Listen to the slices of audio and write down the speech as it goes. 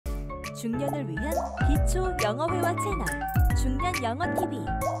중년을 위한 기초 영어 회화 채널 중년영어TV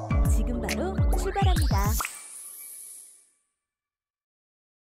지금 바로 출발합니다.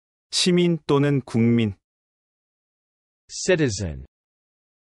 시민 또는 국민 Citizen.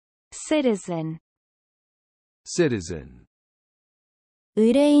 Citizen. Citizen.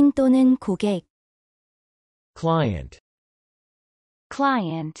 의뢰인 또는 고객. Client.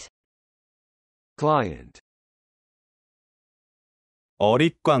 Client. Client.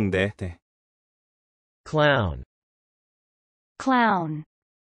 어릿광대 Clown. Clown.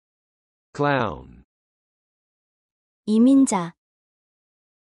 Clown. 이민자.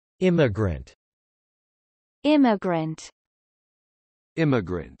 Immigrant. Immigrant.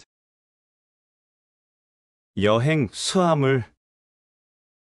 Immigrant. 여행 수화물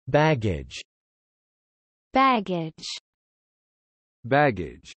Baggage. Baggage.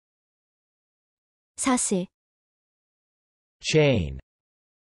 Baggage. 사슬. Chain.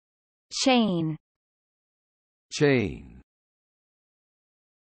 Chain. Chain.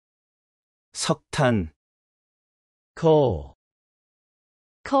 석탄 Coal.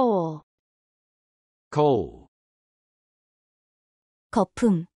 Coal. Coal.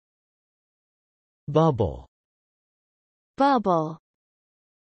 거품. Bubble. Bubble.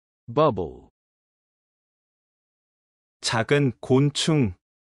 Bubble. 작은 곤충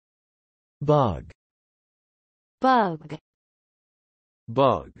Bug. Bug.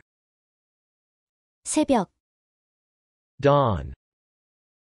 Bug. 새벽. Dawn.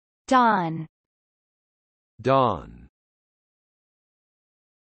 Dawn. Dawn.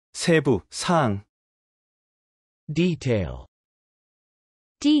 세부 사항 Detail.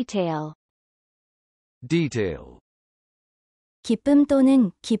 Detail. Detail. 기쁨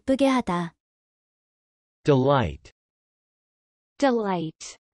또는 기쁘게 하다. Delight.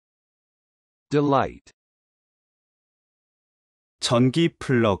 Delight. Delight. 전기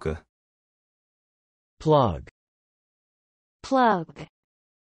플러그 Plug. Plug.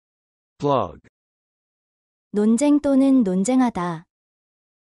 Plug. 논쟁 또는 논쟁하다.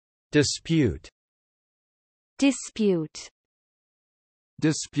 Dispute. Dispute.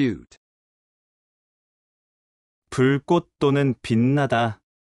 Dispute. 불꽃 또는 빛나다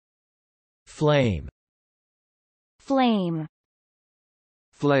Flame. Flame.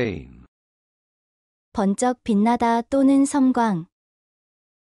 Flame. 번쩍 빛나다 또는 섬광.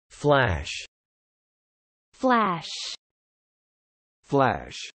 Flash. Flash.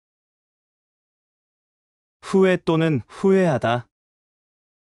 Flash. 후회 또는 후회하다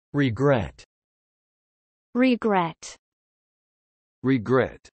Regret. Regret.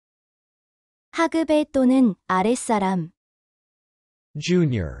 Regret. 하급의 또는 아랫사람.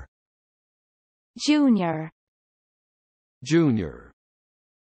 Junior. Junior. Junior.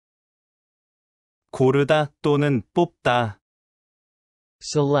 고르다 또는 뽑다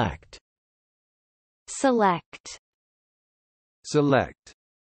Select. Select. Select.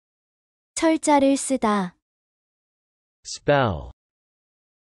 철자를 쓰다. Spell.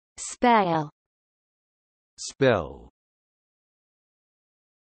 Spell. Spell.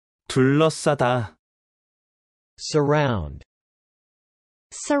 둘러싸다 Surround.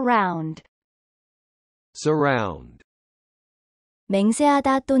 Surround. Surround.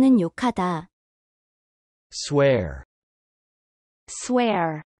 맹세하다 또는 욕하다. Swear.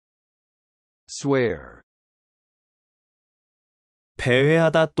 Swear. Swear.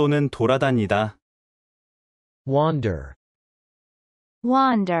 배회하다 또는 돌아다니다 Wander.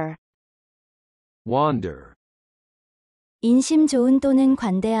 Wander. Wander. 인심 좋은 또는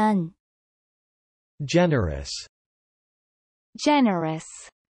관대한. Generous. Generous.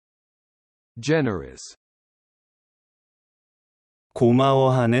 Generous.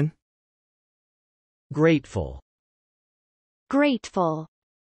 고마워하는 Grateful. Grateful.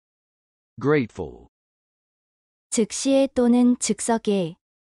 Grateful. 즉시에 또는 즉석에.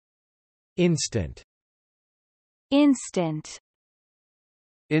 Instant. Instant.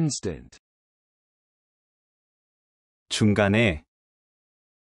 Instant. 중간에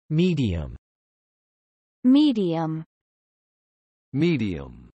Medium. Medium.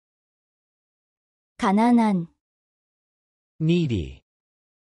 Medium. 가난한. Needy.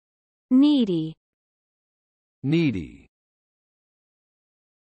 Needy. Needy.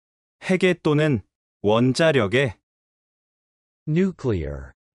 핵에 또는 원자력에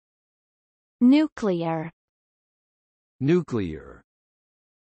Nuclear. Nuclear. Nuclear.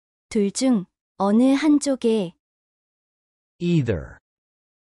 둘 중 어느 한쪽에. Either.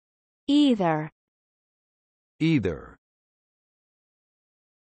 Either. Either.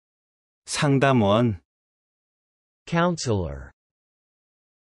 상담원 Counselor.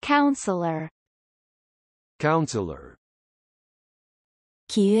 Counselor. Counselor.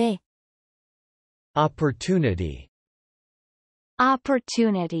 기회. Opportunity.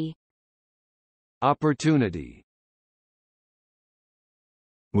 opportunity, Opportunity.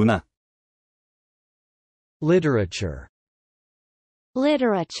 문학, Literature.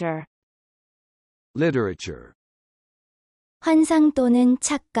 literature, Literature. 환상 또는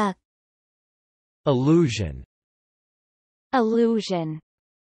착각, Illusion. illusion,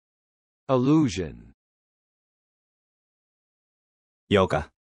 Illusion. 여가,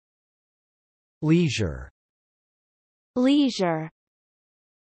 Leisure. leisure,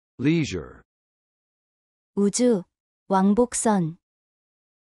 Leisure. 우주, 왕복선,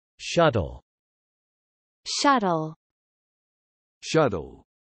 Shuttle. shuttle, Shuttle.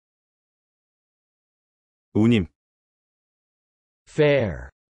 운임, Fair.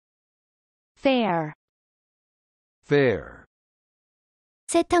 fair, Fair.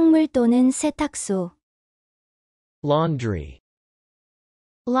 세탁물 또는 세탁소, Laundry.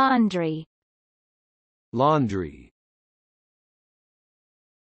 laundry, Laundry.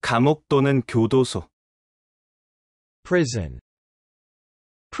 감옥 또는 교도소, Prison.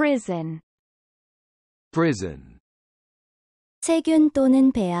 prison, Prison. 세균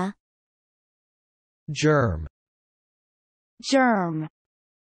또는 배아, Germ. germ,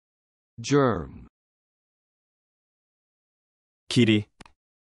 Germ. 길이,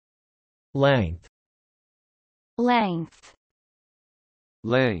 Length. length,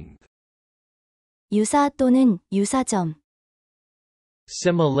 Length. 유사 또는 유사점,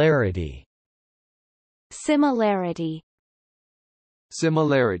 Similarity. similarity,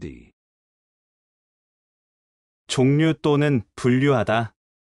 Similarity. 종류 또는 분류하다,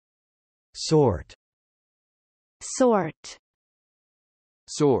 Sort. sort,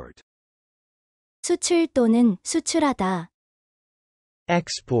 Sort. 수출 또는 수출하다,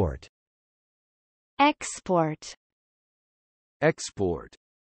 Export. export, Export.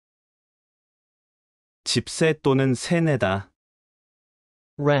 집세 또는 세내다,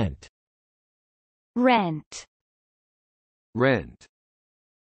 Rent. rent, Rent.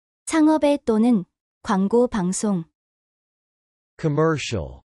 상업에 또는 광고 방송,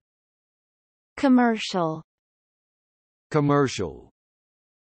 Commercial. commercial, Commercial.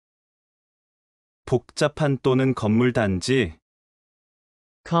 복잡한 또는 건물 단지,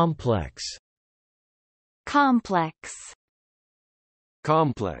 Complex. complex,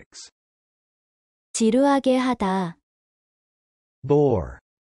 Complex. 지루하게 하다, Bore.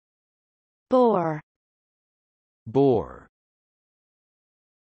 bore, Bore.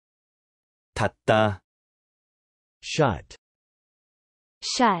 닫다, Shut.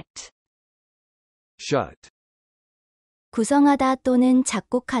 shut, Shut. 구성하다 또는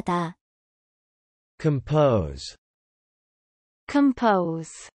작곡하다, Compose.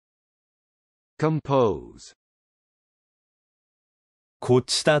 compose, Compose.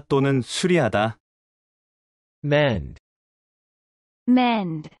 고치다 또는 수리하다, Mend.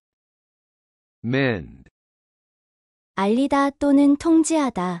 mend, Mend. 알리다 또는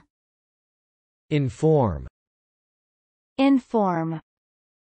통지하다, Inform. inform,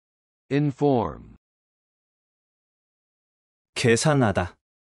 Inform. 계산하다,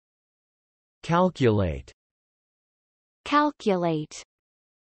 Calculate. calculate,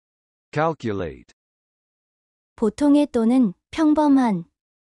 Calculate. 보통의 또는 평범한,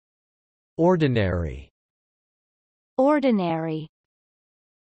 Ordinary. ordinary,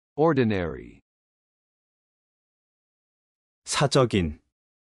 Ordinary. 사적인,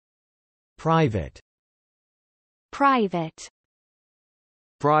 Private. private,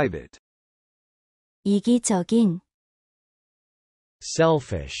 Private. 이기적인,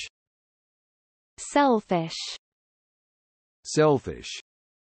 Selfish. selfish, Selfish.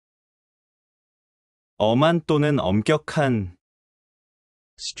 엄한 또는 엄격한,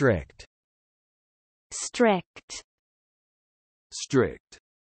 Strict. strict, Strict.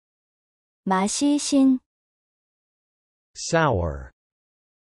 맛이 신, Sour.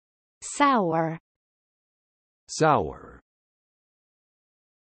 sour, Sour.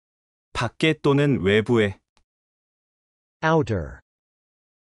 밖에 또는 외부에, Outer.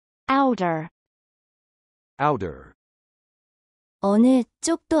 outer, Outer. 어느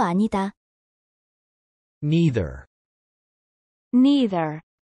쪽도 아니다, Neither. neither,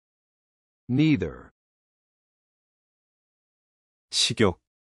 Neither. 식욕,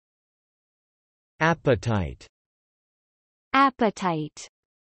 Appetite. appetite,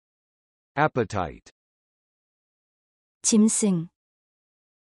 Appetite. 짐승,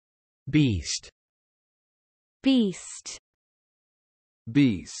 Beast. beast,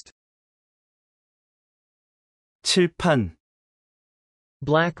 Beast. 칠판,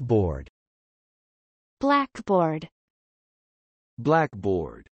 Blackboard. blackboard,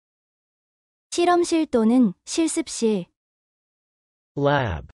 Blackboard. 실험실 또는 실습실.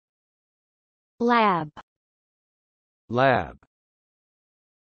 lab, lab, lab,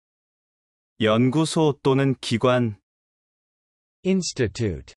 연구소 또는 기관,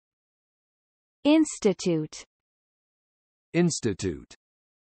 institute, institute. institute,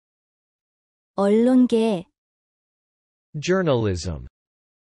 언론계, journalism,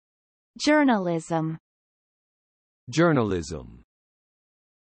 journalism. journalism,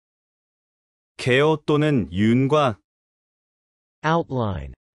 개요 또는 윤곽,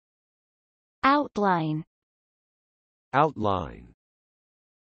 outline, outline. outline,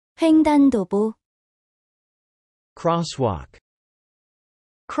 횡단도보, crosswalk,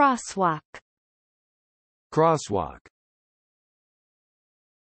 crosswalk. crosswalk,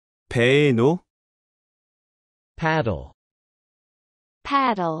 배의 노, paddle,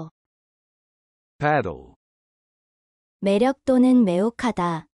 paddle. paddle, 매력 또는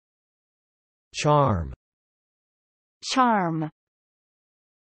매혹하다. charm, charm.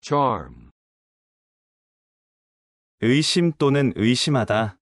 charm, 의심 또는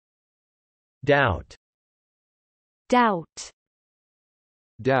의심하다, doubt, doubt.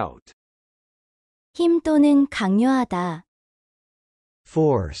 doubt, 힘 또는 강요하다.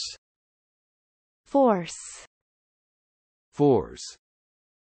 force, force. force,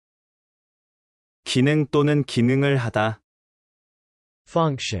 기능 또는 기능을 하다,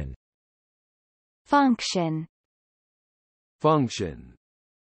 function, function. function,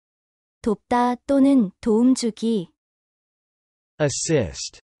 돕다 또는 도움 주기.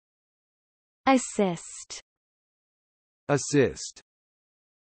 assist, assist. assist,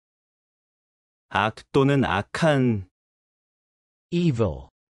 악 또는 악한, evil,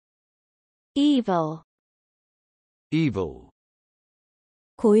 evil. evil,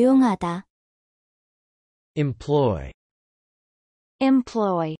 고용하다. employ,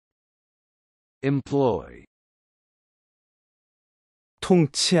 employ. employ,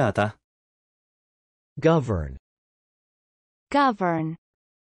 통치하다, govern, govern.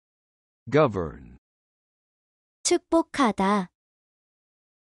 govern, 축복하다.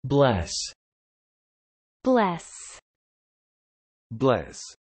 bless, bless.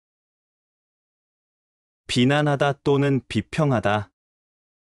 bless, 비난하다 또는 비평하다,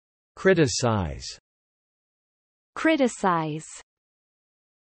 criticize, criticize.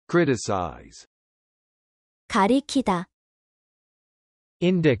 criticize, 가리키다.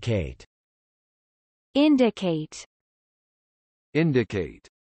 indicate, indicate. indicate,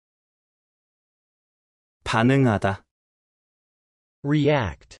 반응하다,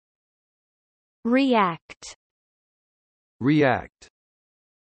 react, react. react,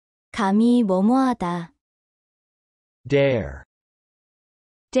 감히 뭐뭐하다. dare,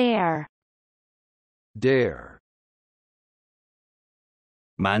 dare. dare,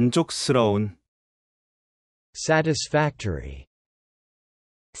 만족스러운, satisfactory,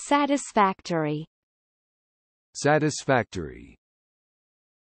 satisfactory. satisfactory,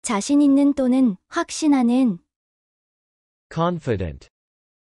 자신 있는 또는 확신하는. confident,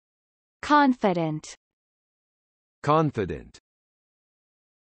 confident. confident,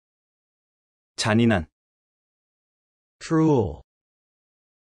 잔인한, cruel,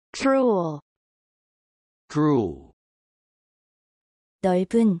 cruel. cruel,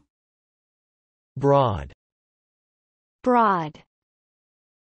 넓은. broad, broad.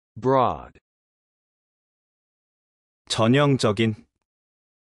 broad, 전형적인,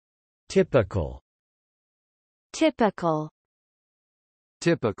 typical, typical.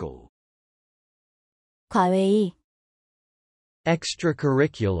 typical, 과외의.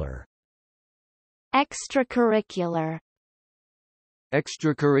 extracurricular, extracurricular.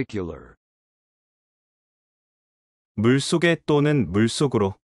 extracurricular, 물속에 또는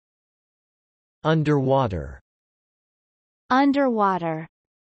물속으로, underwater, underwater.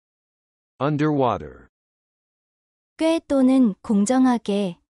 underwater, 꽤 또는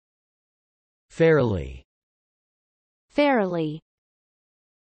공정하게. fairly, fairly.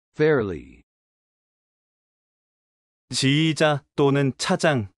 fairly, 지휘자 또는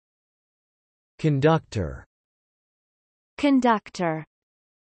차장, conductor, conductor.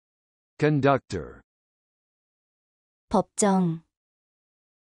 conductor, 법정.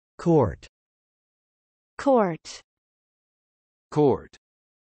 court, court. court,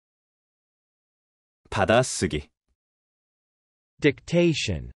 받아쓰기,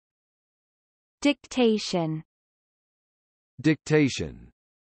 dictation, dictation. dictation,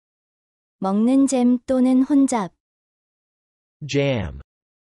 먹는 잼 또는 혼잡. jam,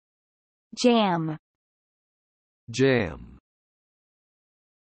 jam. jam,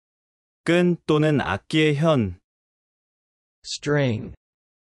 끈 또는 악기의 현, string,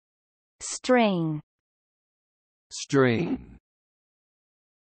 string, string,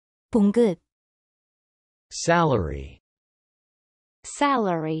 봉급, salary,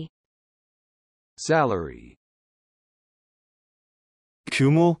 salary, salary,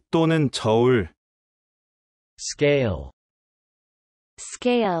 규모 또는 저울, scale,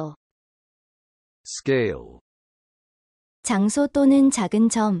 scale, scale, 장소 또는 작은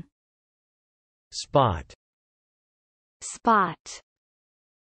점, spot, spot,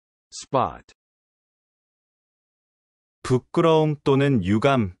 spot, 부끄러움 또는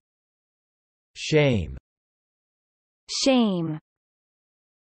유감, shame, shame,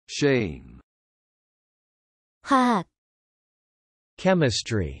 shame, 화학,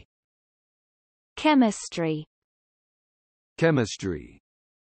 chemistry, chemistry, chemistry,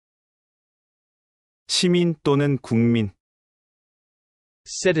 시민 또는 국민,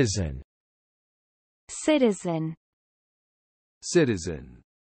 citizen, citizen, citizen,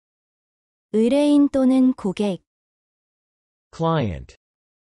 의뢰인 또는 고객, client,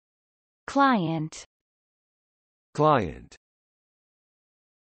 client, client,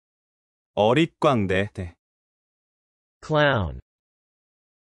 어릿광대, clown,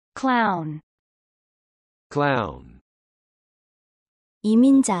 clown, clown,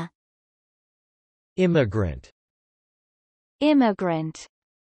 이민자, immigrant, immigrant,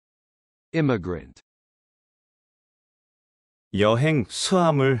 immigrant, 여행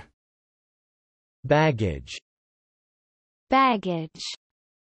수화물, baggage, baggage,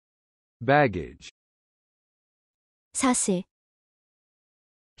 baggage, 사슬,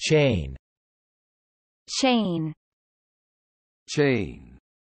 chain, chain, chain,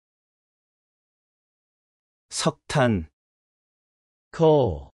 석탄,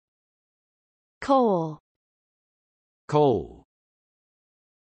 coal, coal, coal,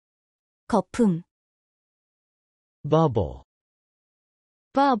 거품, bubble,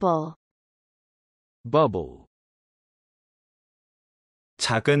 bubble, bubble,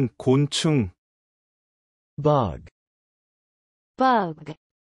 작은 곤충, bug, bug,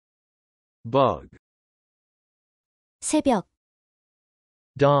 bug, 새벽,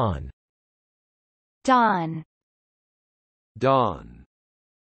 dawn, dawn, dawn,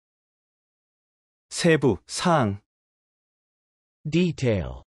 세부, 사항,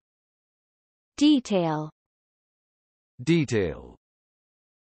 detail, detail, detail,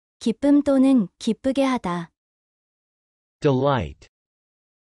 기쁨 또는 기쁘게 하다, delight,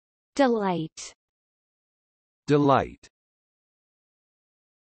 delight, delight,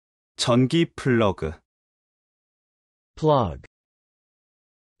 전기 플러그, plug,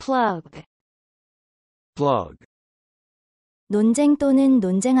 plug, plug, 논쟁 또는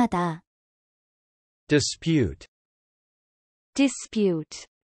논쟁하다, dispute, dispute,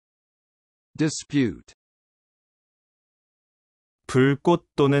 dispute, 불꽃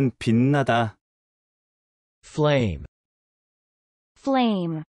또는 빛나다, flame,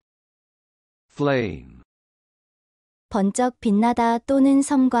 flame, flame, 번쩍 빛나다 또는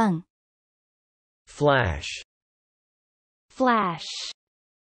섬광, flash, flash,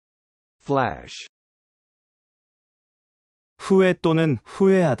 flash, 후회 또는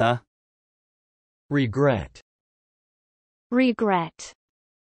후회하다, regret, regret,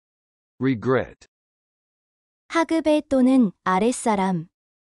 regret, 하급의 또는 아랫사람,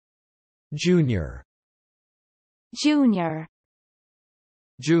 junior, junior,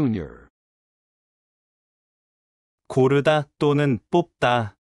 junior, 고르다 또는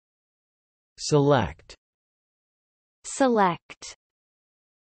뽑다, select, select,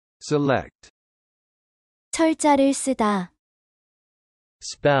 select, 철자를 쓰다,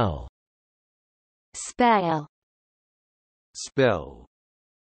 spell, spell, spell,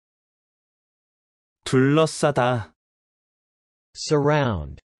 둘러싸다,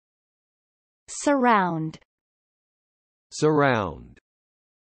 surround, surround, surround,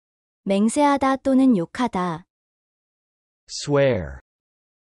 맹세하다 또는 욕하다, swear,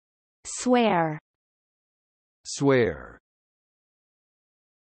 swear, swear,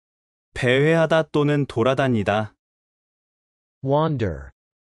 배회하다 또는 돌아다니다, wander,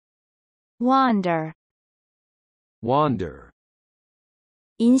 wander, wander,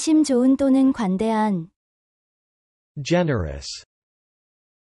 인심 좋은 또는 관대한, generous,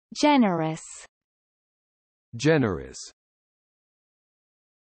 generous, generous,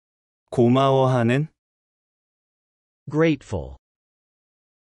 고마워하는, grateful,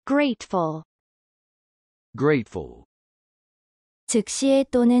 grateful, grateful, 즉시에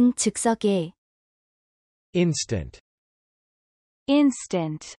또는 즉석에, instant,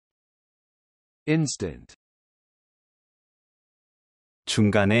 instant, instant,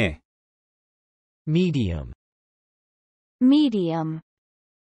 중간에, medium, medium,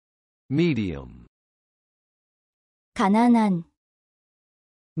 medium, 가난한,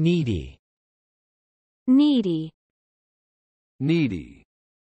 needy, needy, needy,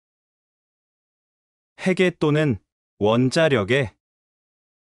 핵의 또는 원자력의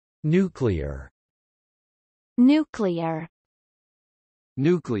nuclear, nuclear.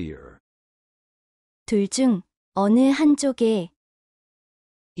 nuclear, 둘 중 어느 한쪽에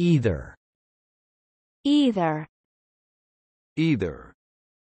either, either. either,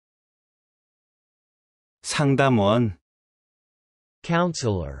 상담원,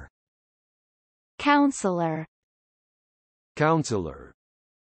 counselor, counselor. counselor,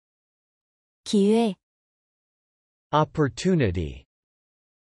 기회, opportunity,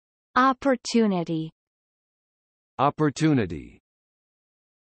 opportunity. opportunity,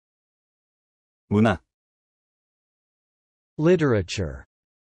 문학, literature,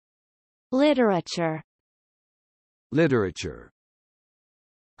 literature. literature,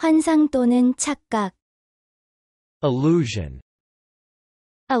 환상 또는 착각, illusion,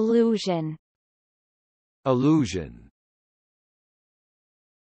 illusion. illusion,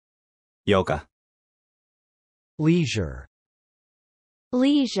 여가, leisure,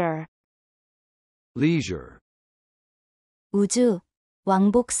 leisure. leisure, 우주,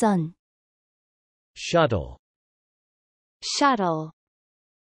 왕복선, shuttle, shuttle.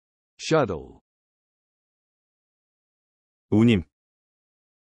 shuttle, 운임,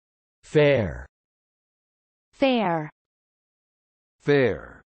 fair, fair.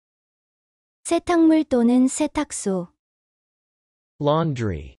 fair, 세탁물 또는 세탁소,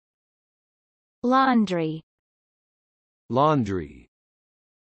 laundry, laundry. laundry,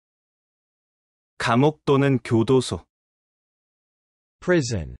 감옥 또는 교도소,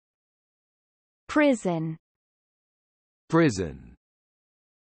 prison, prison. prison,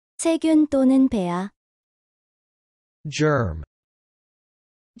 세균 또는 배아, germ,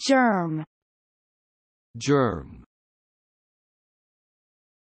 germ. germ,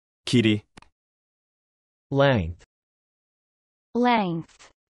 길이, length, length.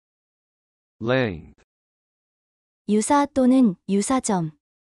 length, 유사 또는 유사점,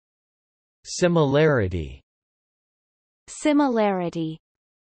 similarity, similarity.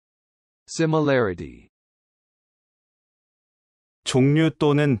 similarity, 종류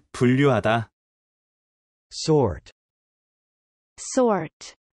또는 분류하다, sort,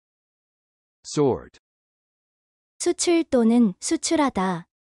 sort. sort, 수출 또는 수출하다,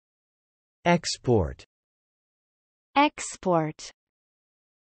 export, export.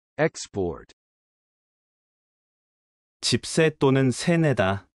 export, 집세 또는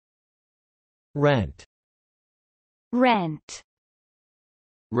세내다, rent, rent.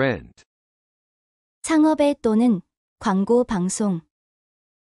 rent, 상업에 또는 광고 방송,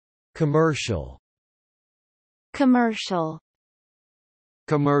 commercial, commercial.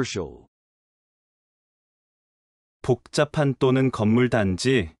 commercial, 복잡한 또는 건물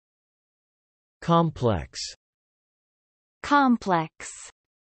단지, complex, complex.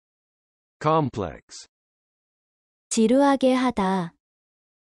 complex, 지루하게 하다,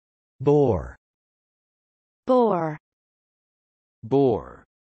 bore, bore. bore,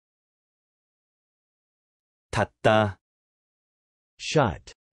 닫다,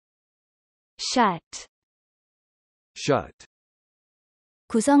 shut, shut. shut,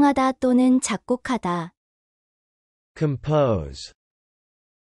 구성하다 또는 작곡하다, compose,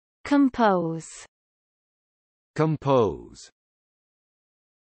 compose. compose,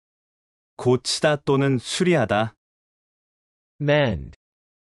 고치다 또는 수리하다, mend,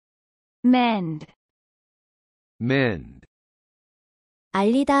 mend. mend,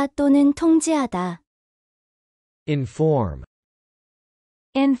 알리다 또는 통지하다, inform,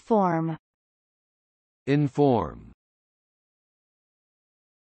 inform. inform,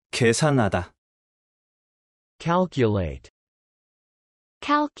 계산하다, calculate,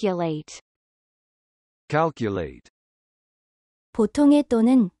 calculate. calculate, 보통의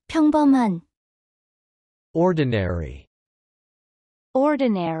또는 평범한, ordinary,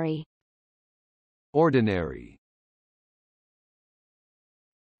 ordinary. ordinary,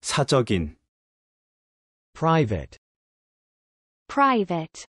 사적인, private,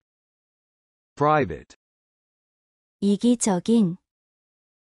 private. private, 이기적인,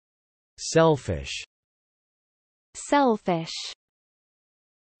 selfish, selfish.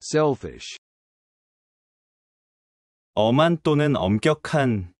 selfish, 엄한 또는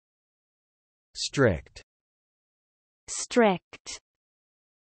엄격한, strict, strict.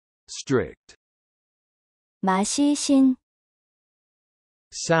 strict, 맛이 신,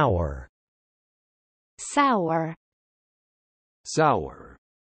 sour, sour. sour,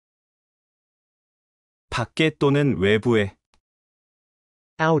 밖에 또는 외부에,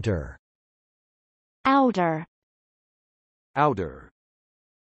 outer, outer. outer,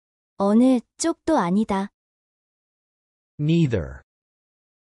 어느 쪽도 아니다. neither,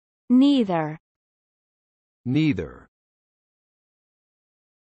 neither. neither,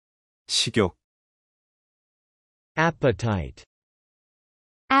 식욕, appetite,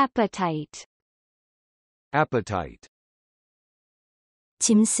 appetite. appetite,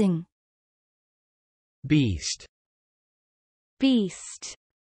 짐승, beast, beast.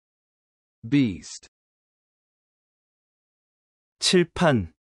 beast,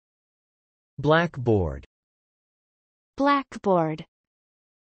 칠판, blackboard, blackboard.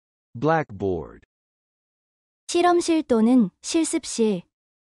 blackboard, 실험실 또는 실습실,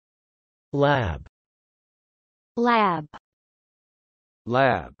 lab, lab.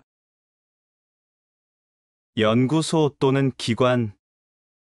 lab, 연구소 또는 기관,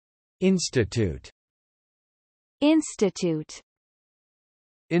 institute, institute.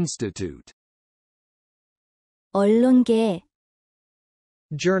 institute, 언론계,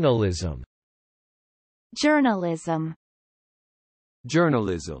 journalism, journalism.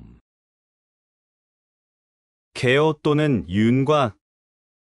 journalism, 개요 또는 윤곽,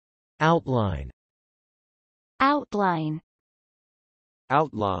 outline, outline.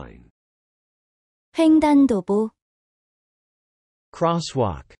 outline, 횡단도보,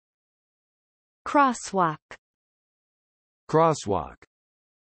 crosswalk, crosswalk. crosswalk,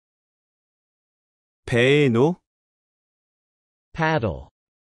 배의 노, paddle,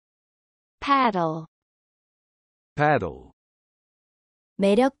 paddle. paddle,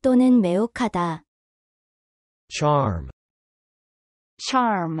 매력 또는 매혹하다, charm,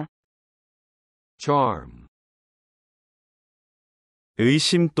 charm. charm,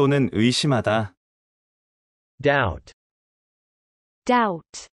 의심 또는 의심하다, doubt,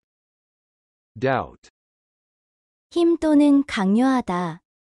 doubt. doubt, 힘 또는 강요하다,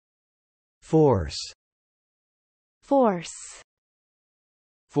 force, force.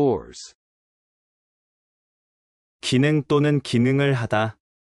 force, 기능 또는 기능을 하다,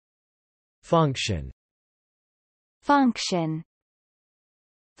 function, function.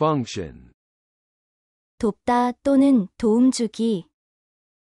 function, 돕다 또는 도움 주기,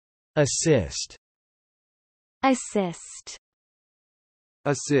 assist, assist.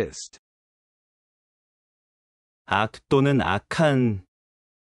 assist, 악 또는 악한,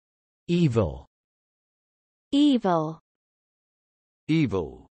 evil, evil.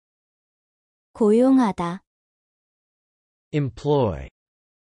 evil, 고용하다, employ,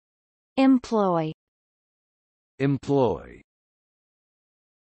 employ. employ,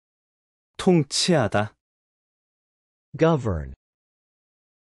 통치하다, govern,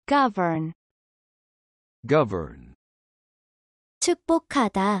 govern. govern,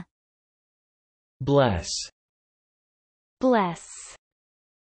 축복하다, bless, bless.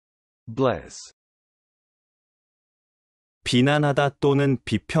 bless, 비난하다 또는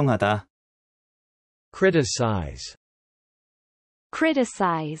비평하다, criticize,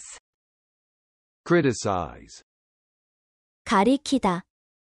 criticize. criticize, 가리키다,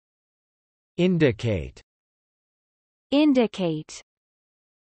 indicate, indicate.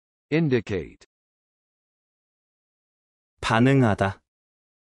 indicate, 반응하다,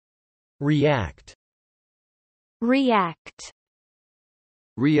 react, react.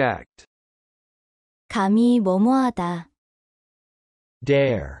 react, 감히 뭐뭐하다,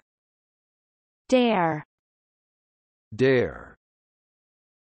 dare, dare. dare,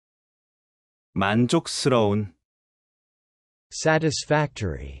 만족스러운,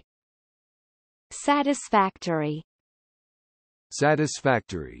 satisfactory, satisfactory.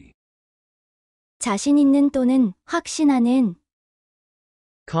 satisfactory, 자신 있는 또는 확신하는,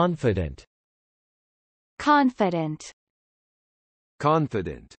 confident, confident.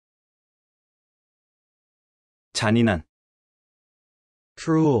 confident, 잔인한,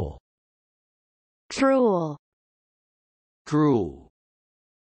 cruel, cruel. cruel,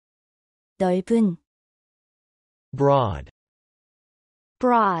 넓은, broad,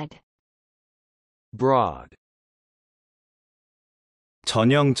 broad. broad,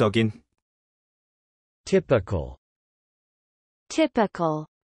 전형적인, typical, typical.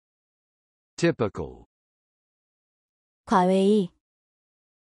 typical, 과외의,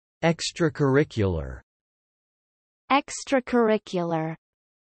 extracurricular, extracurricular.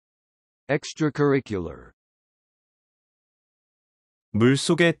 extracurricular,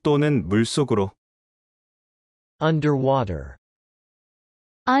 물속에 또는 물속으로, underwater,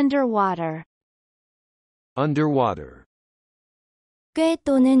 underwater. underwater, 꽤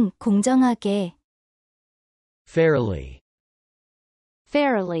또는 공정하게, fairly,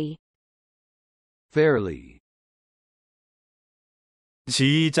 fairly. fairly,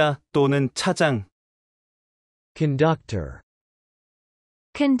 지휘자 또는 차장, Conductor.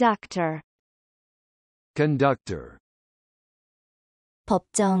 Conductor. Conductor.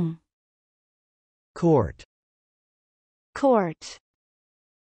 법정. Court. Court.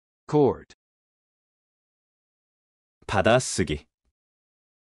 Court. 받아쓰기.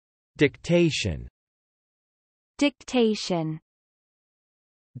 Dictation. Dictation.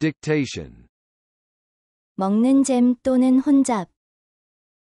 Dictation. 먹는 잼 또는 혼잡.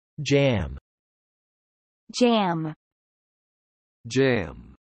 Jam. Jam.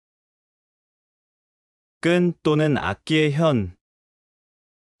 Jam. 끈 또는 악기의 현.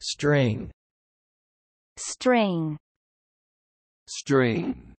 String. String.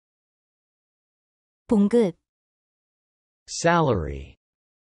 String. 봉급. Salary.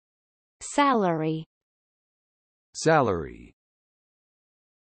 Salary. Salary.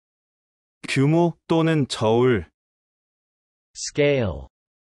 규모 또는 저울. Scale.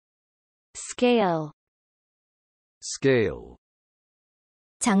 Scale. Scale.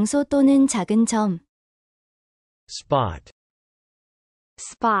 장소 또는 작은 점. Spot.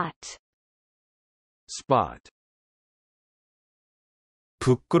 Spot. Spot.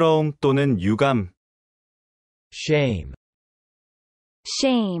 부끄러움 또는 유감. Shame.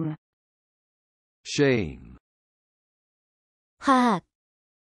 Shame. Shame. 화학.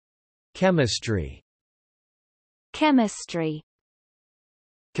 Chemistry. Chemistry.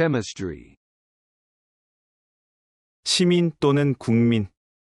 Chemistry. 시민 또는 국민.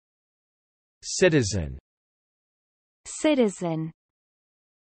 Citizen. Citizen.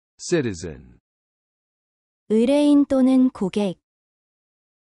 Citizen. 의뢰인 또는 고객.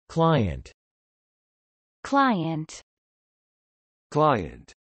 Client. Client.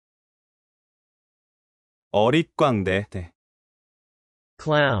 Client. 어릿광대.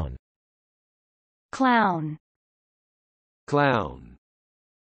 Clown. Clown. Clown.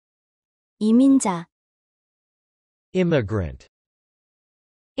 이민자. Immigrant.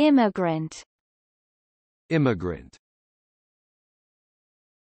 Immigrant. Immigrant.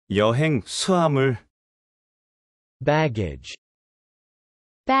 여행 수화물. Baggage.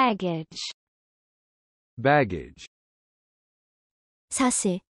 Baggage. Baggage.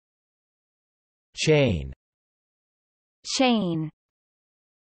 사슬. Chain. Chain.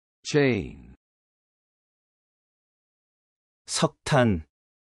 Chain. 석탄.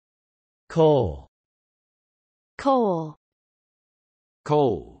 Coal. Coal.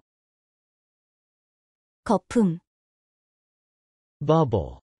 Coal. 거품.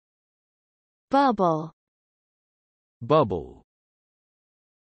 Bubble. Bubble. Bubble.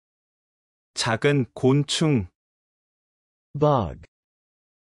 작은 곤충. Bug.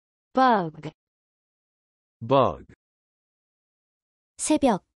 Bug. Bug.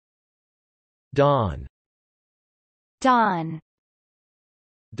 새벽. Dawn. Dawn.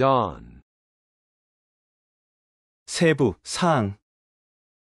 Dawn. 세부 사항.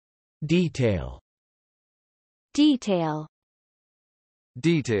 Detail. Detail.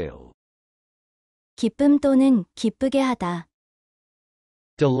 Detail. 기쁨 또는 기쁘게 하다.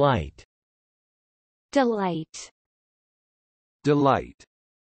 Delight. Delight. Delight.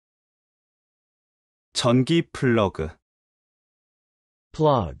 전기 플러그.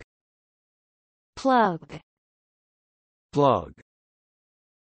 Plug. Plug. Plug.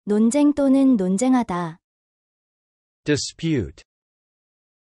 논쟁 또는 논쟁하다. Dispute.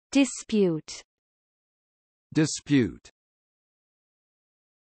 Dispute. Dispute.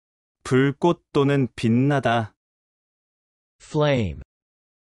 불꽃 또는 빛나다. Flame.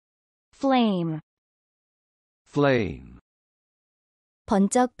 Flame. Flame.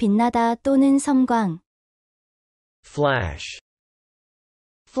 번쩍 빛나다 또는 섬광. Flash.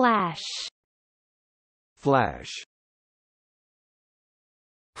 Flash. Flash.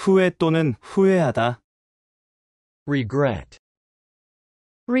 후회 또는 후회하다. Regret.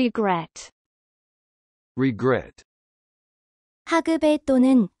 Regret. Regret. 하급에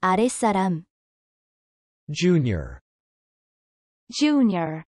또는 아랫사람. Junior.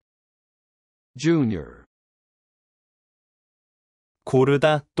 Junior. Junior.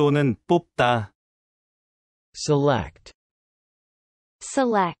 고르다 또는 뽑다. Select.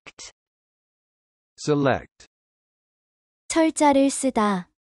 Select. Select. 철자를 쓰다.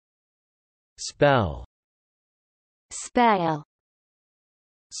 Spell. Spell.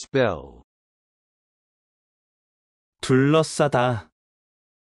 Spell. 둘러싸다.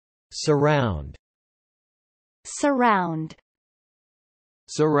 Surround. Surround.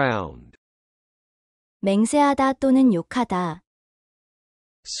 Surround. 맹세하다 또는 욕하다.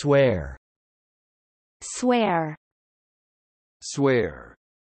 Swear. Swear. Swear.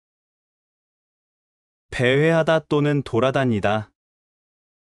 배회하다 또는 돌아다니다.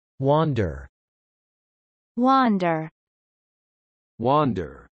 Wander. wander.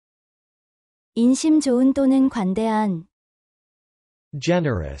 wander, 인심 좋은 또는 관대한.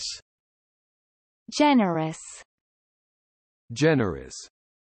 generous, generous. generous,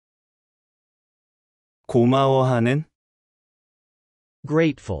 고마워하는,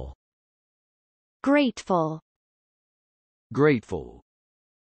 grateful, grateful. grateful,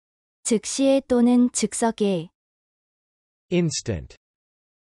 즉시의 또는 즉석의. instant,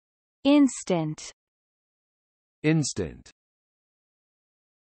 instant. instant,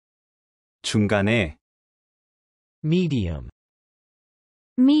 중간에, medium,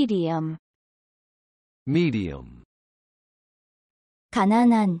 medium. medium,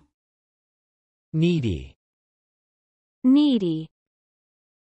 가난한. needy, needy.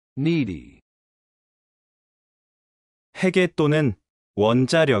 needy, 핵에 또는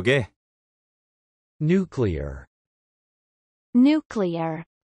원자력에, nuclear, nuclear.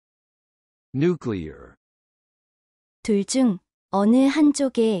 nuclear, 둘 중 어느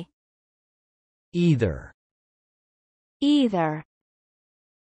한쪽에. either, either.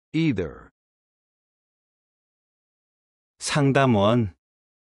 either, 상담원,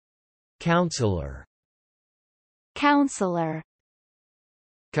 counselor, counselor.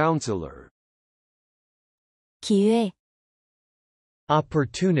 counselor, 기회.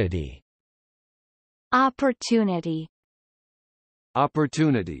 opportunity, opportunity.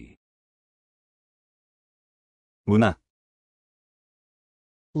 opportunity, 문학,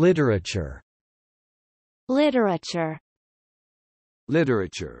 literature, literature.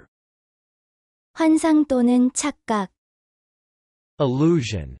 literature, 환상 또는 착각.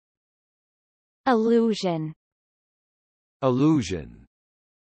 illusion, illusion. illusion,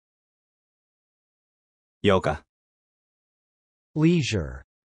 여가, leisure,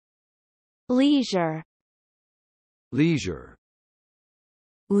 leisure. leisure,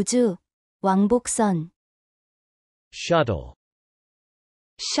 우주, 왕복선. shuttle,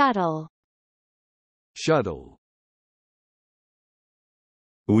 shuttle. shuttle,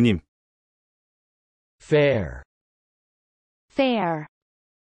 운임, fair, fair.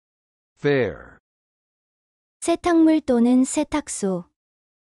 fair, 세탁물 또는 세탁소.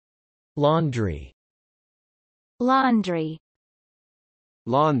 laundry, laundry.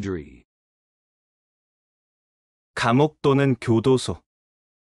 laundry, 감옥 또는 교도소,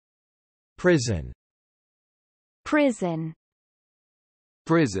 prison, prison.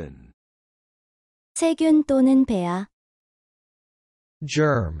 prison, 세균 또는 배아.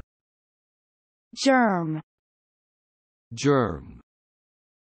 germ, germ. germ,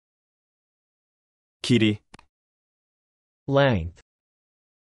 길이, length,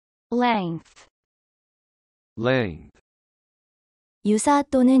 length. length, 유사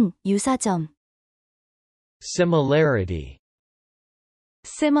또는 유사점. similarity,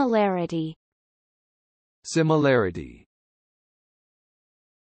 similarity. similarity,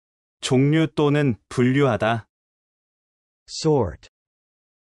 종류 또는 분류하다, sort,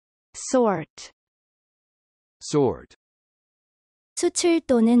 sort. sort, 수출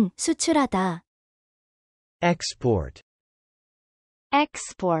또는 수출하다. export,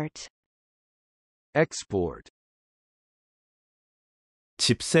 export. export,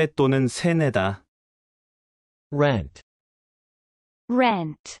 집세 또는 세내다, rent,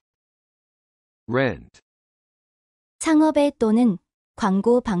 rent. rent, 상업의 또는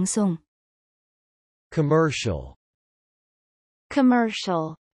광고 방송. commercial,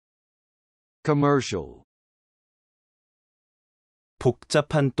 commercial. commercial,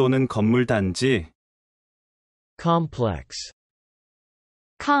 복잡한 또는 건물 단지, complex,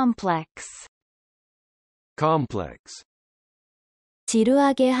 complex. complex,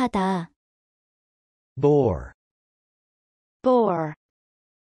 지루하게 하다. bore, bore.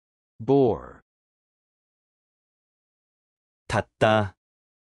 bore, 닫다,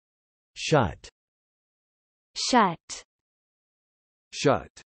 shut, shut.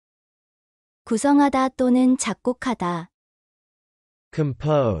 shut, 구성하다 또는 작곡하다.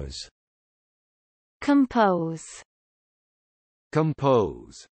 compose, compose.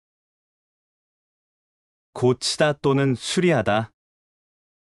 compose, 고치다 또는 수리하다,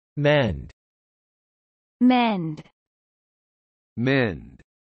 mend, mend. mend,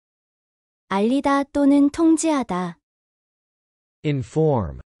 알리다 또는 통지하다.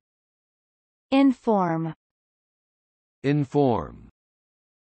 inform, inform. inform,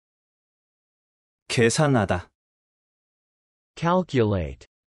 계산하다, calculate,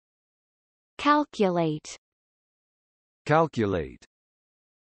 calculate. calculate,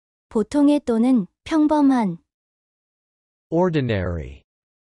 보통의 또는 평범한. ordinary,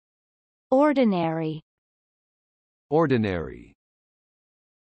 ordinary. ordinary,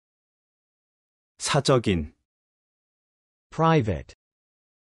 사적인, private,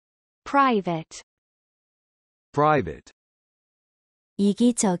 private. private,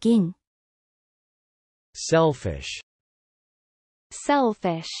 이기적인, selfish,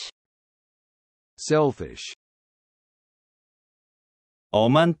 selfish. selfish,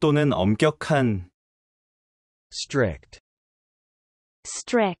 엄한 또는 엄격한, strict,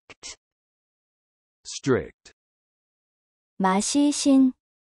 strict. strict, 맛이 신,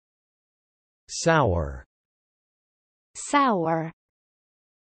 sour, sour.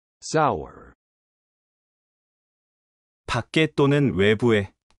 sour, 밖에 또는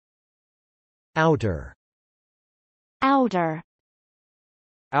외부에, outer, outer.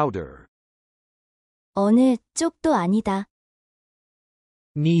 outer, 어느 쪽도 아니다.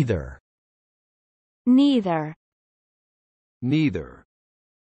 neither, neither. neither,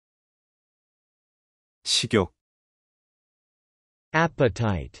 식욕,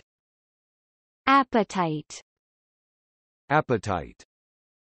 appetite, appetite. appetite,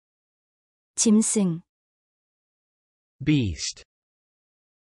 짐승, beast,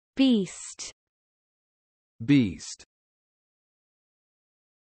 beast. beast,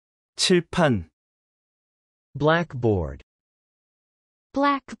 칠판, blackboard,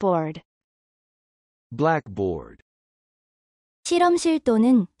 blackboard. blackboard, 실험실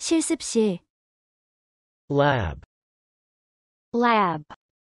또는 실습실, lab, lab.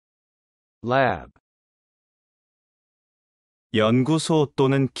 lab, 연구소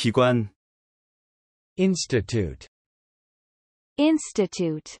또는 기관, institute,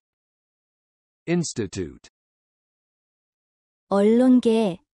 institute. institute,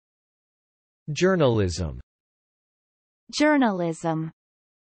 언론계, journalism, journalism.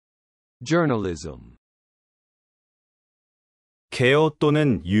 journalism, 개요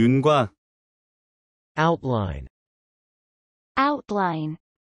또는 윤곽, outline, outline.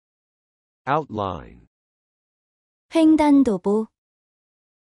 outline, 횡단도보,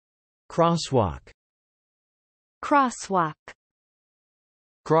 crosswalk, crosswalk.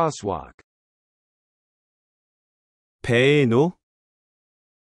 crosswalk, 배의 노,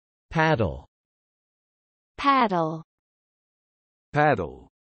 paddle, paddle. paddle,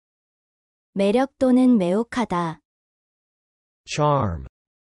 매력 또는 매혹하다. charm,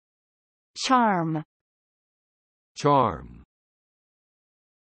 charm. charm,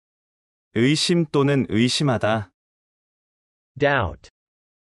 의심 또는 의심하다, doubt,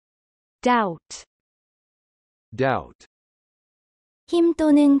 doubt. doubt, 힘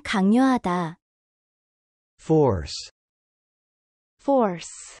또는 강요하다. force,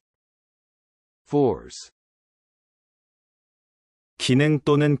 force. force, 기능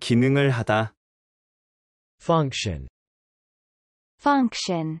또는 기능을 하다, function,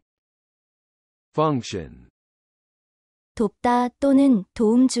 function. function, 돕다 또는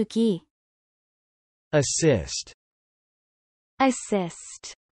도움 주기. assist,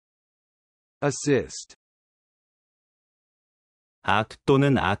 assist. assist, 악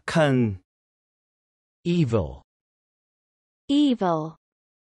또는 악한, evil, evil.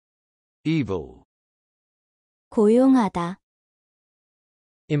 evil, 고용하다.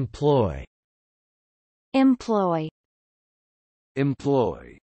 employ, employ.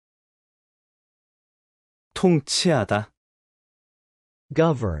 employ, 통치하다,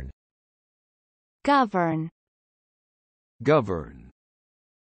 govern, govern. govern,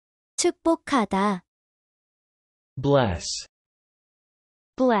 축복하다. bless,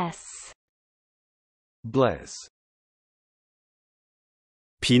 bless. bless,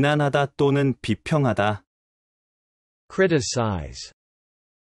 비난하다 또는 비평하다, criticize,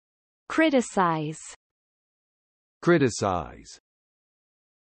 criticize. criticize,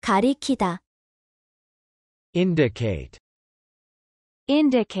 가리키다. indicate,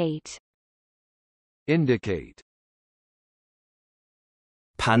 indicate. indicate,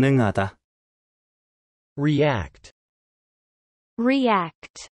 반응하다, react,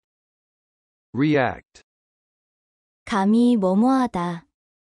 react. react, 감히 뭐뭐하다.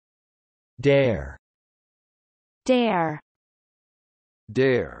 dare, dare.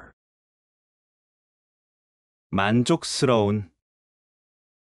 dare, 만족스러운,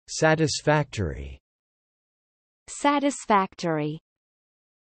 satisfactory, satisfactory.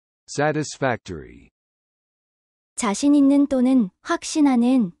 satisfactory, 자신 있는 또는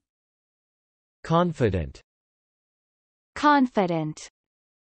확신하는. confident, confident.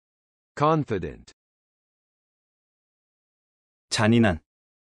 confident, 잔인한,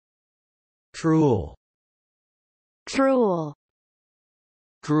 cruel, cruel.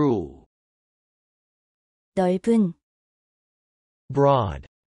 cruel, 넓은. broad,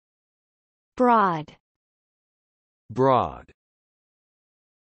 broad. broad,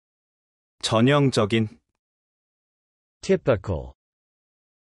 전형적인, typical,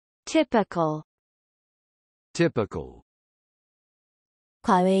 typical, typical,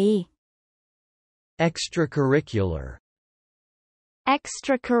 과외의, extracurricular,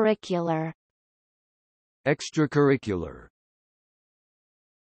 extracurricular, extracurricular,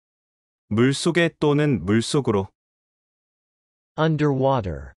 물속에 또는 물속으로,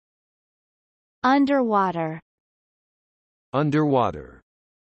 underwater, underwater, underwater,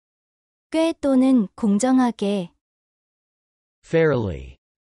 꽤 또는 공정하게, fairly,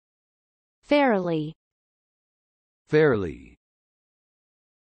 fairly, fairly,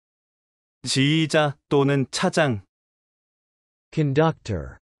 지휘자 또는 차장,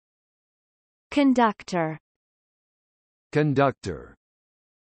 conductor, conductor, conductor,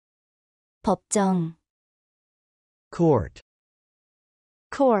 법정, court,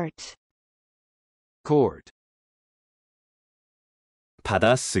 court, court,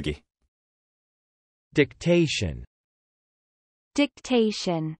 받아쓰기, dictation,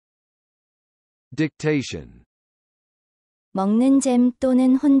 dictation, dictation, 먹는 잼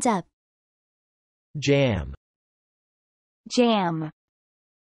또는 혼잡, jam, jam,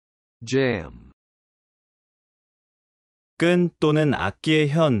 jam, 끈 또는 악기의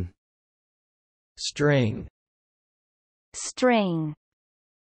현, string, string,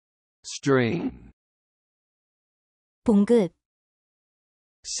 string, 봉급,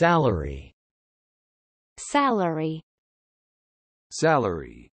 salary, salary,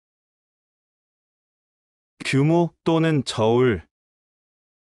 salary, 규모 또는 저울,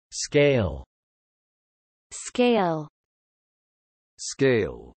 scale, scale,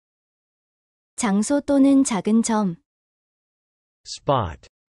 scale, 장소 또는 작은 점, spot,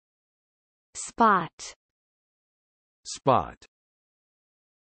 spot, spot,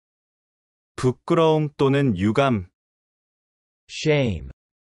 부끄러움 또는 유감, shame,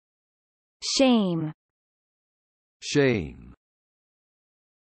 shame, shame,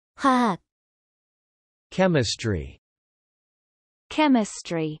 화학, chemistry,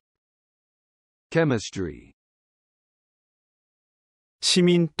 chemistry, chemistry,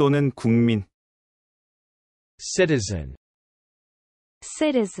 시민 또는 국민, citizen,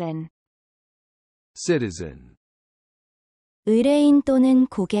 citizen, citizen, 의뢰인 또는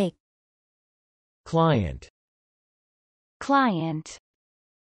고객, client, client,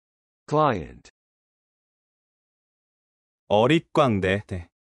 client, 어릿광대,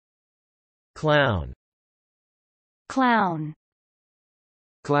 clown, clown,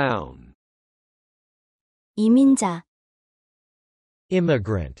 clown, 이민자,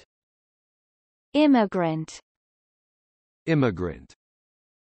 immigrant, immigrant, immigrant,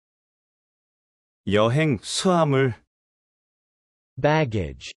 여행 수화물,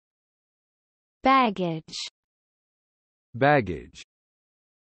 baggage, baggage, baggage,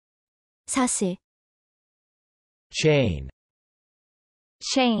 사슬, chain,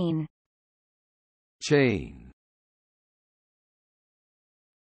 chain, chain,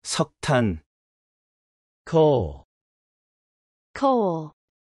 석탄, coal, coal,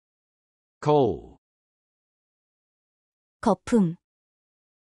 coal, 거품,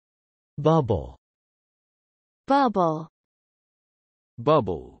 bubble, bubble,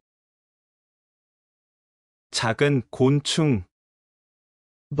 bubble, 작은 곤충,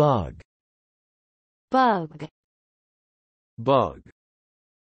 bug, bug, bug,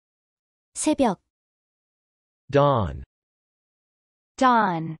 새벽, dawn,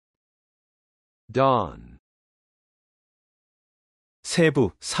 dawn, dawn,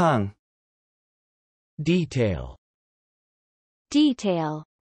 세부, 사항, detail, detail,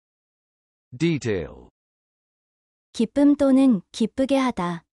 detail, 기쁨 또는 기쁘게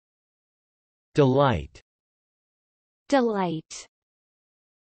하다, delight, delight,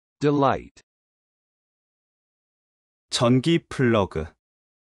 delight, 전기 플러그,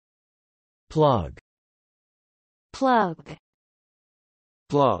 plug, plug,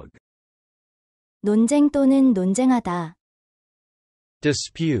 plug, 논쟁 또는 논쟁하다,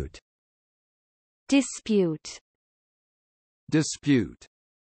 dispute, dispute, dispute,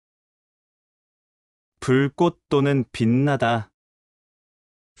 불꽃 또는 빛나다,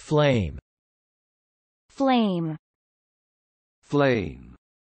 flame, flame, flame,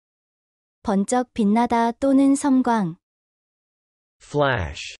 번쩍 빛나다 또는 섬광,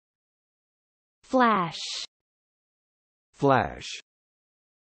 flash, flash, flash,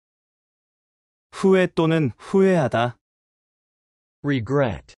 후회 또는 후회하다,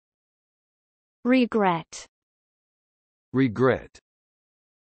 regret, regret, regret,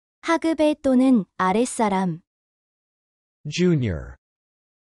 하급의 또는 아랫사람, junior,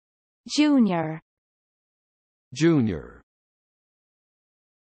 junior, junior,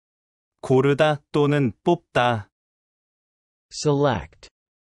 고르다 또는 뽑다. Select.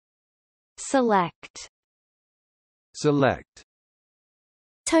 select. Select.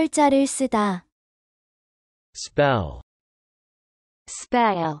 철자를 쓰다. Spell.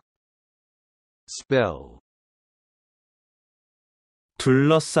 spell. Spell.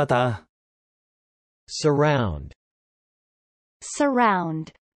 둘러싸다. Surround.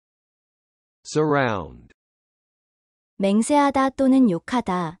 surround. Surround. 맹세하다 또는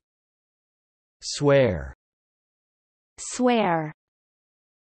욕하다. Swear. swear.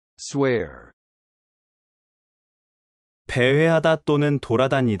 Swear. 배회하다 또는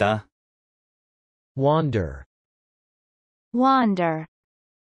돌아다니다. Wander. wander.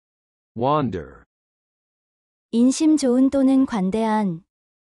 Wander. 인심 좋은 또는 관대한.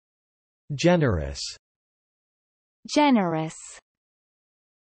 Generous. generous.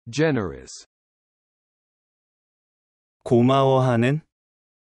 Generous. 고마워하는.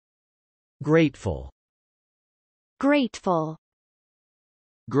 Grateful. grateful.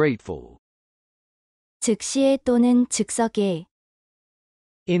 Grateful. 즉시에 또는 즉석에.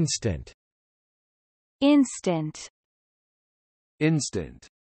 Instant. instant. Instant.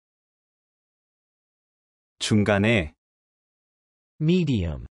 중간에.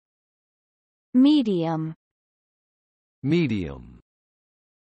 Medium. medium. Medium.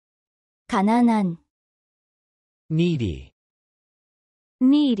 가난한. Needy.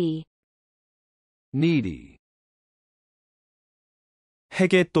 needy. Needy.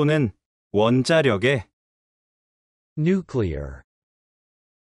 핵에 또는 원자력에. Nuclear.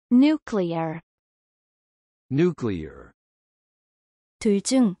 nuclear. Nuclear. 둘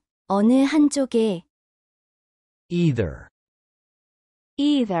중 어느 한쪽에. Either.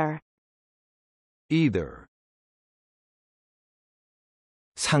 either. Either.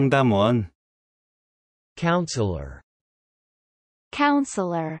 상담원. Counselor.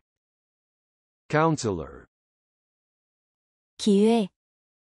 counselor. Counselor. 기회.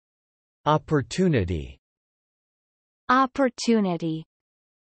 Opportunity. opportunity.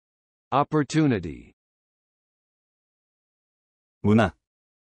 Opportunity. 문학.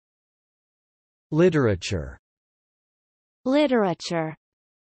 Literature. literature.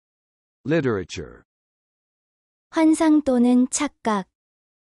 Literature. 환상 또는 착각.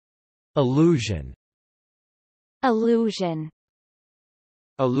 Illusion. illusion.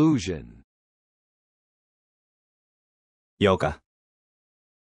 Illusion. 여가.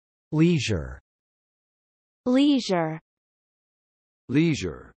 Leisure. leisure.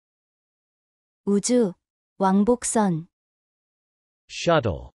 Leisure. 우주, 왕복선.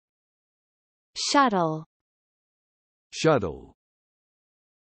 Shuttle. shuttle. Shuttle.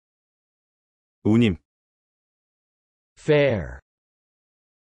 운임. Fair.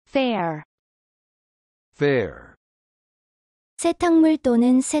 fair. Fair. 세탁물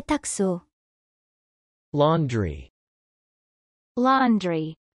또는 세탁소. Laundry.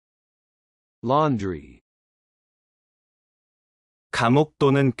 laundry. Laundry. 감옥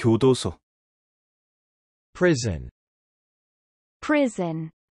또는 교도소. Prison.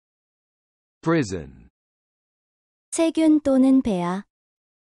 prison. Prison. 세균 또는 배아.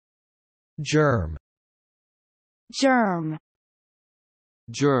 Germ. germ.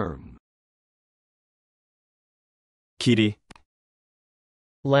 Germ. 길이.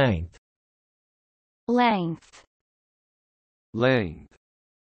 Length. length. Length.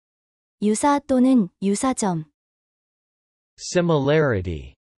 유사 또는 유사점.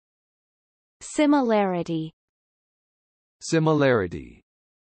 Similarity. similarity. Similarity.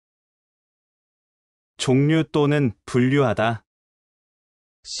 종류 또는 분류하다.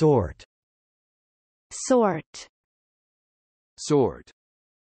 Sort. sort. Sort.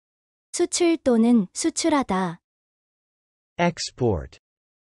 수출 또는 수출하다. Export.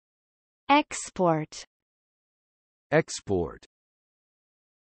 export. Export.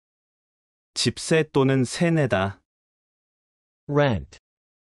 집세 또는 세내다. Rent.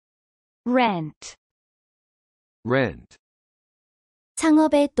 rent. Rent.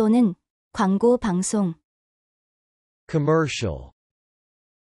 상업에 또는 광고 방송. Commercial.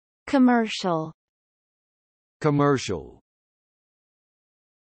 commercial. Commercial.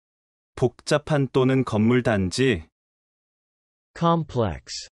 복잡한 또는 건물 단지.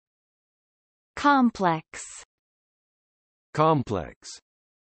 Complex. complex. Complex.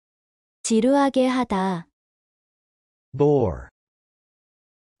 지루하게 하다. Bore.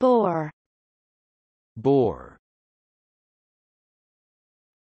 bore. Bore.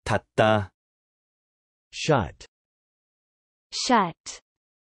 닫다. Shut. shut.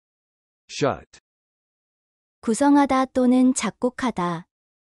 Shut. 구성하다 또는 작곡하다.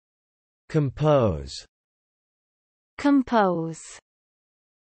 Compose. compose.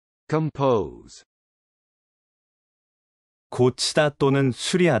 compose, 고치다 또는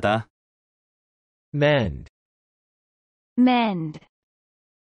수리하다. mend, mend.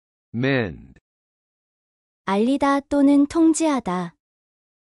 mend, 알리다 또는 통지하다.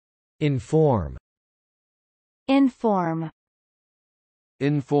 inform, inform.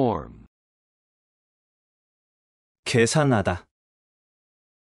 inform, 계산하다.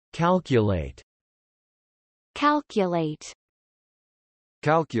 calculate, calculate.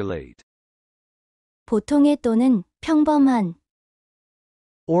 calculate, 보통의 또는 평범한.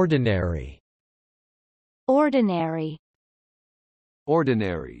 ordinary, ordinary.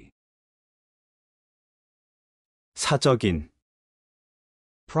 ordinary, 사적인.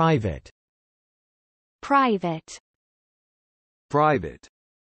 private, private. private,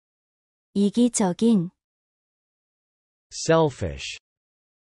 이기적인. selfish,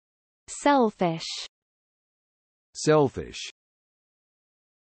 selfish. selfish,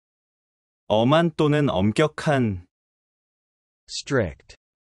 엄한 또는 엄격한. strict,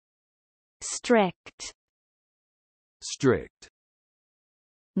 strict. strict,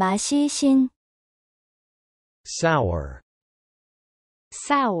 맛이 신. sour,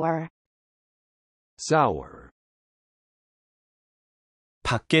 sour. sour,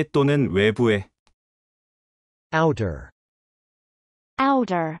 밖에 또는 외부에. outer,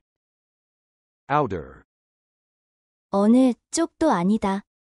 outer. outer, 어느 쪽도 아니다.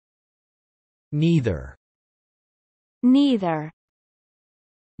 neither, neither.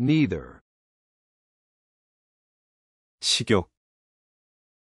 neither, 식욕.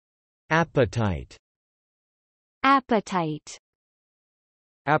 appetite, appetite.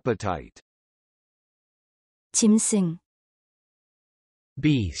 appetite, 짐승.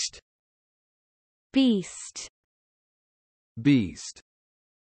 beast, beast. beast,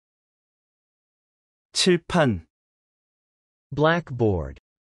 칠판. blackboard,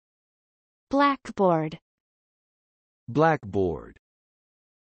 blackboard. blackboard,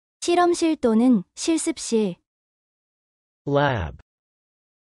 실험실 또는 실습실. lab,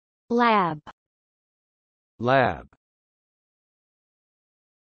 lab. lab,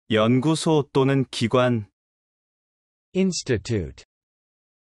 연구소 또는 기관. institute,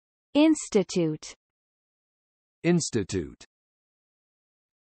 institute. institute,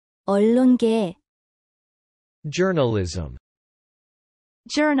 언론계. journalism,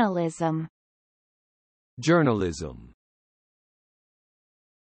 journalism. journalism,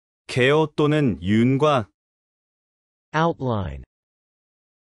 개요 또는 윤곽. outline,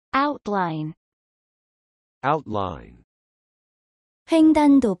 outline. outline,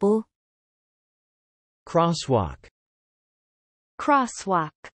 횡단도보. crosswalk,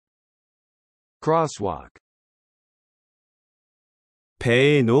 crosswalk. crosswalk,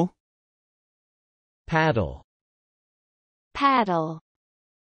 배에 노. paddle, paddle.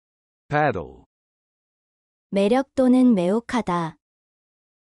 paddle, 매력 또는 매혹하다.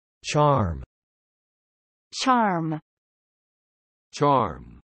 charm, charm.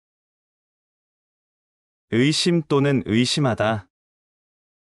 charm, 의심 또는 의심하다.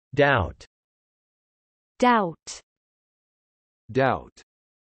 doubt, doubt. doubt,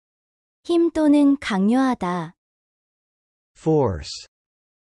 힘 또는 강요하다. force,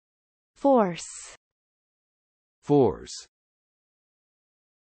 force. force,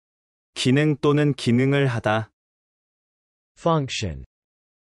 기능 또는 기능을 하다. function,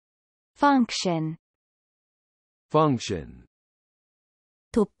 function. function,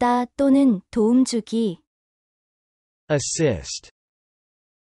 돕다 또는 도움 주기. assist,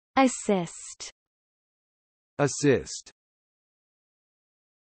 assist. assist,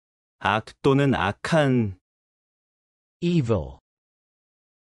 악 또는 악한. evil,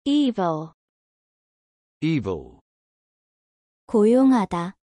 evil. evil,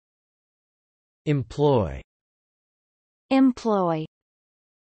 고용하다. employ, employ.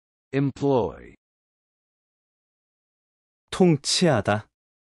 employ, 통치하다.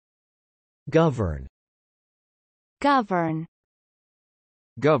 govern, govern.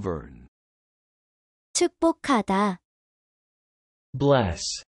 govern, 축복하다.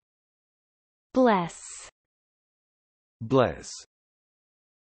 bless, bless. bless,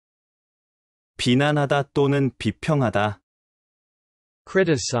 비난하다 또는 비평하다.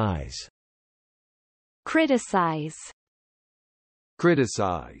 criticize, criticize.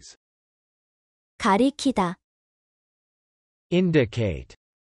 criticize, 가리키다. indicate,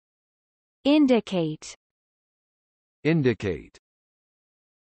 indicate. indicate,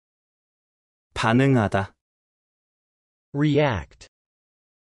 반응하다. react,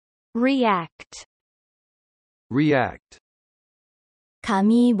 react. react,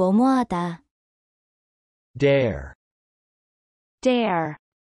 감히 뭐뭐하다. dare, dare.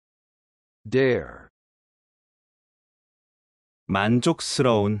 dare,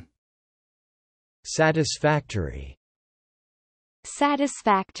 만족스러운, satisfactory,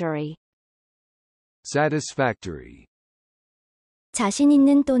 satisfactory. satisfactory, 자신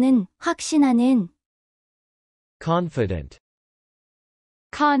있는 또는 확신하는, confident,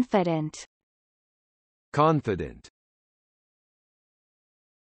 confident. confident,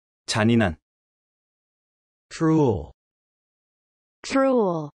 잔인한, cruel,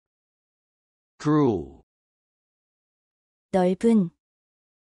 cruel. cruel, 넓은,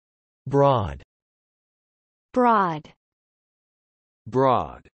 broad, broad.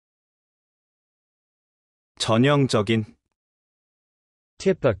 broad, 전형적인,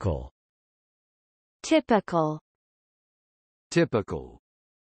 typical, typical. typical,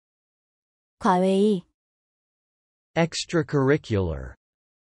 과외의, extracurricular,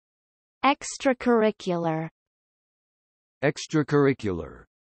 extracurricular. extracurricular,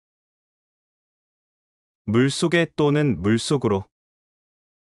 물속에 또는 물속으로,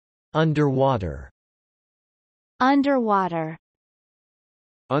 underwater, underwater.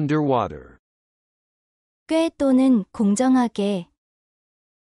 underwater, 꽤 또는 공정하게,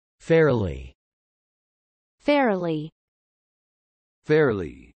 fairly, fairly.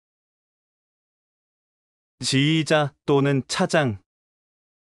 fairly, 지휘자 또는 차장,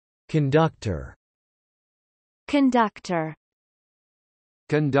 conductor, conductor.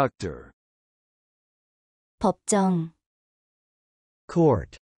 conductor, 법정,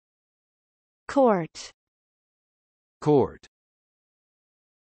 court, court. court,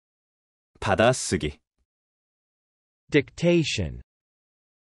 받아쓰기, dictation,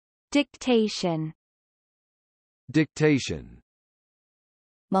 dictation. dictation,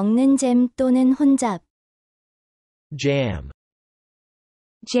 먹는 잼 또는 혼잡, jam,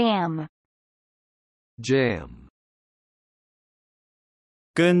 jam. jam,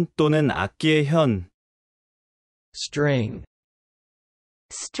 끈 또는 악기의 현, string,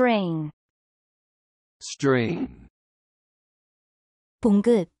 string. string,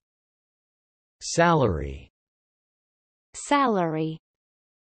 봉급, salary, salary.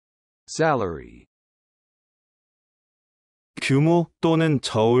 salary, 규모 또는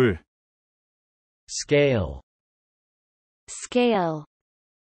저울, scale, scale.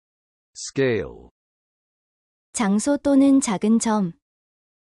 scale, 장소 또는 작은 점,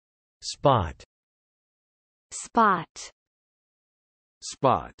 spot, spot.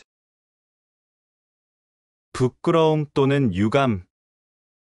 spot, 부끄러움 또는 유감,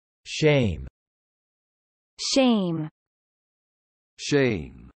 shame, shame.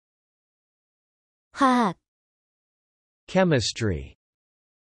 shame, 화학, chemistry,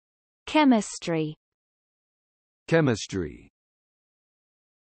 chemistry. chemistry,